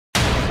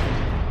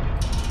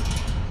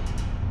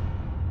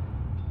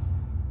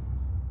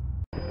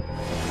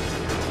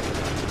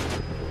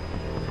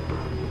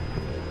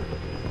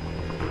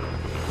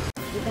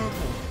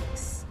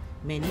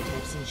Many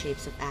types and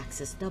shapes of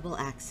axes, double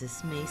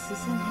axes, maces,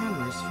 and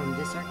hammers from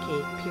this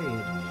archaic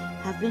period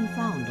have been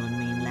found on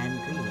mainland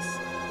Greece,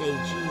 the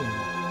Aegean,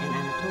 and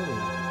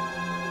Anatolia.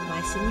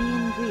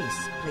 Mycenaean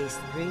Greece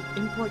placed great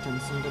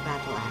importance on the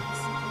battle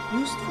axe,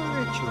 used for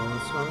ritual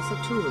as well as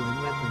a tool and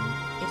weapon.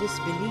 It is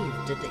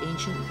believed that the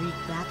ancient Greek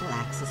battle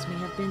axes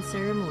may have been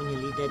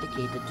ceremonially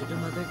dedicated to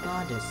the mother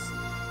goddess.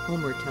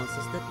 Homer tells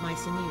us that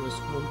Mycenae was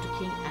home to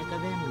King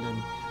Agamemnon,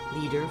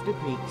 leader of the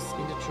Greeks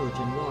in the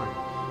Trojan War.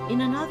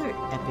 In another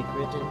epic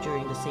written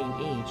during the same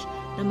age,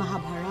 the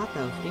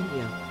Mahabharata of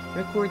India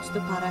records the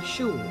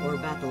parashu or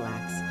battle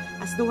axe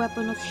as the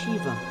weapon of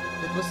Shiva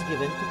that was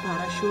given to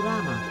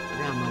Parashurama,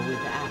 Rama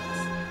with the axe.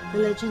 The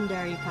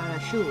legendary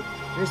parashu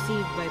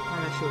received by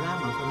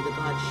Parashurama from the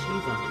god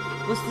Shiva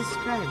was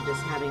described as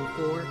having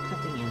 4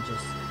 cutting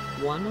edges,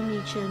 one on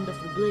each end of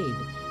the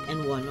blade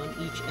and one on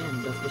each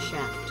end of the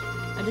shaft,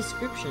 a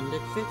description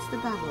that fits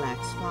the battle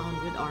axe found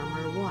with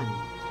armor 1,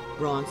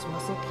 bronze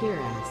muscle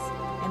cuirass,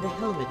 and a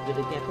helmet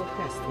with a gecko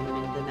crest in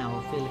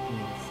Mindanao,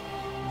 Philippines.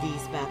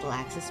 These battle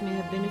axes may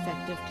have been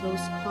effective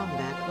close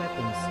combat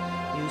weapons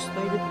used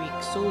by the Greek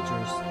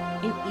soldiers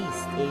in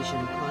East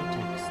Asian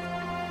context.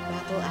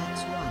 Battle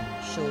axe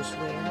 1 shows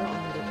wear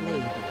on the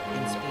blade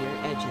and spear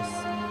edges.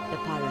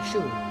 The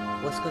parashu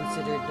was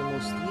considered the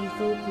most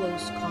lethal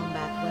close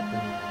combat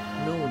weapon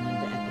known in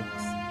the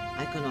epics.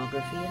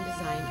 Iconography and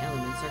design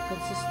elements are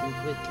consistent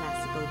with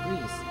classical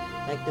Greece,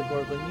 like the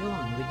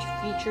gorgonion, which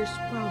features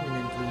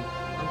prominently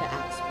on the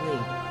axe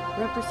blade,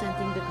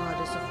 representing the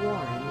goddess of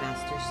war and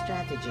master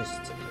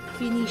strategist.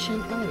 Phoenician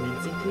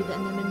elements include the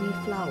anemone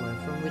flower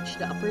from which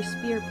the upper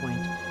spear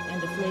point and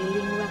the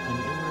flailing weapon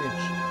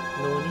emerge,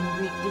 known in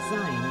Greek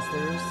design as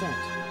the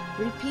rosette.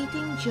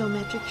 Repeating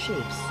geometric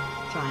shapes,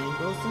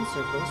 triangles and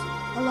circles,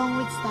 along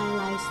with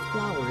stylized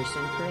flowers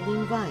and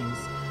curling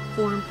vines,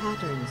 form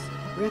patterns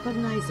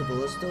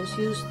recognizable as those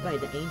used by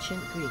the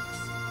ancient Greeks.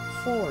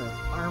 4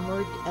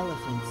 armored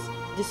elephants,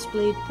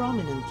 displayed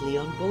prominently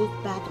on both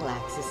battle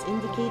axes,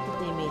 indicate that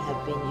they may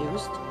have been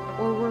used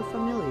or were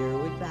familiar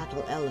with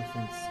battle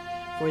elephants.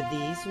 For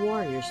these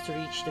warriors to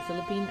reach the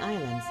Philippine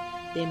Islands,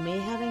 they may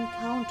have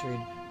encountered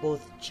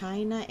both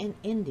China and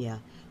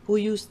India, who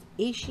used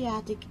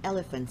Asiatic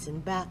elephants in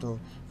battle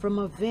from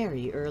a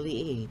very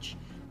early age.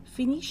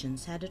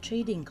 Phoenicians had a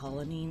trading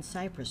colony in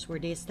Cyprus where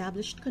they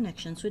established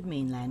connections with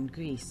mainland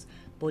Greece.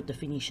 Both the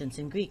Phoenicians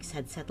and Greeks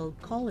had settled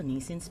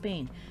colonies in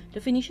Spain, the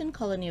Phoenician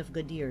colony of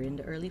Gadir in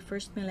the early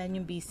 1st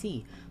millennium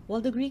BC,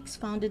 while the Greeks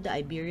founded the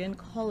Iberian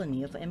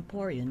colony of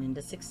Emporion in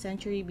the 6th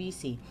century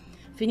BC.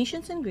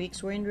 Phoenicians and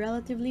Greeks were in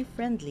relatively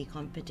friendly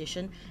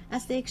competition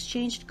as they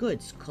exchanged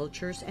goods,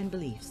 cultures, and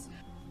beliefs,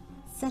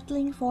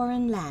 settling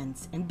foreign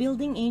lands and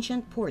building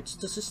ancient ports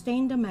to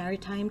sustain the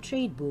maritime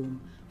trade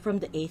boom. From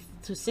the 8th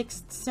to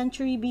 6th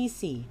century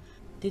BC,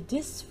 did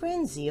this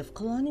frenzy of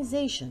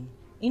colonization,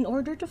 in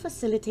order to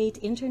facilitate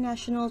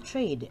international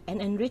trade and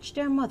enrich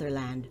their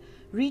motherland,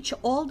 reach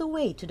all the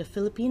way to the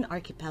Philippine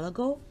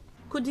archipelago?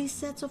 Could these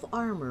sets of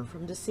armor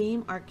from the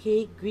same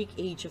archaic Greek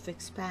age of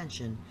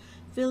expansion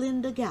fill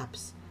in the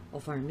gaps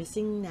of our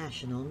missing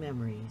national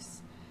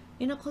memories?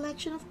 In a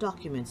collection of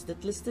documents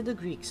that listed the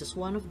Greeks as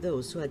one of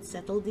those who had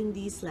settled in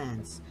these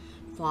lands,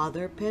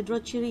 Father Pedro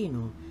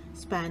Chirino,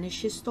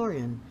 Spanish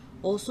historian,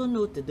 also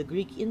noted the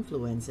Greek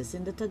influences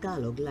in the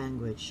Tagalog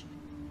language.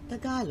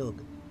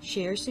 Tagalog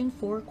shares in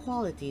 4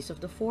 qualities of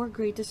the 4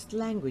 greatest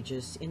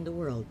languages in the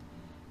world,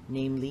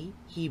 namely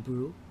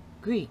Hebrew,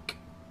 Greek,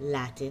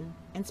 Latin,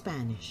 and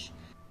Spanish.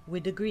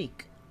 With the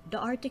Greek, the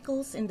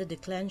articles in the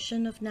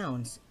declension of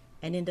nouns,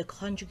 and in the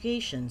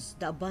conjugations,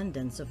 the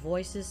abundance of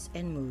voices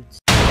and moods.